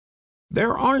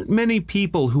There aren't many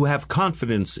people who have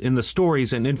confidence in the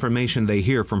stories and information they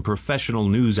hear from professional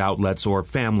news outlets or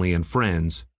family and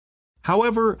friends.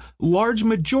 However, large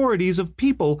majorities of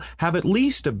people have at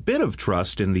least a bit of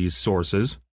trust in these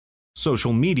sources.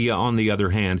 Social media, on the other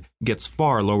hand, gets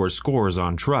far lower scores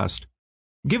on trust.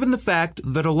 Given the fact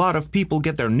that a lot of people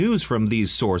get their news from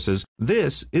these sources,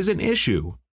 this is an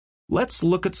issue. Let's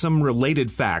look at some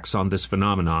related facts on this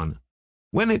phenomenon.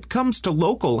 When it comes to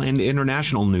local and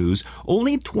international news,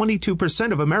 only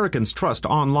 22% of Americans trust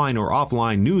online or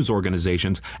offline news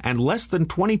organizations, and less than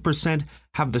 20%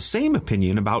 have the same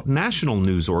opinion about national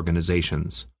news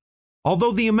organizations.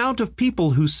 Although the amount of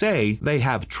people who say they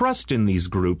have trust in these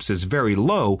groups is very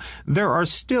low, there are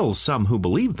still some who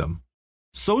believe them.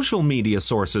 Social media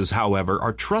sources, however,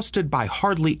 are trusted by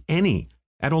hardly any,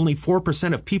 at only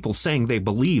 4% of people saying they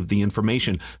believe the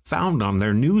information found on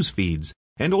their news feeds,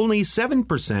 and only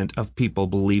 7% of people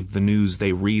believe the news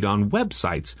they read on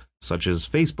websites, such as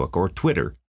Facebook or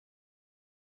Twitter.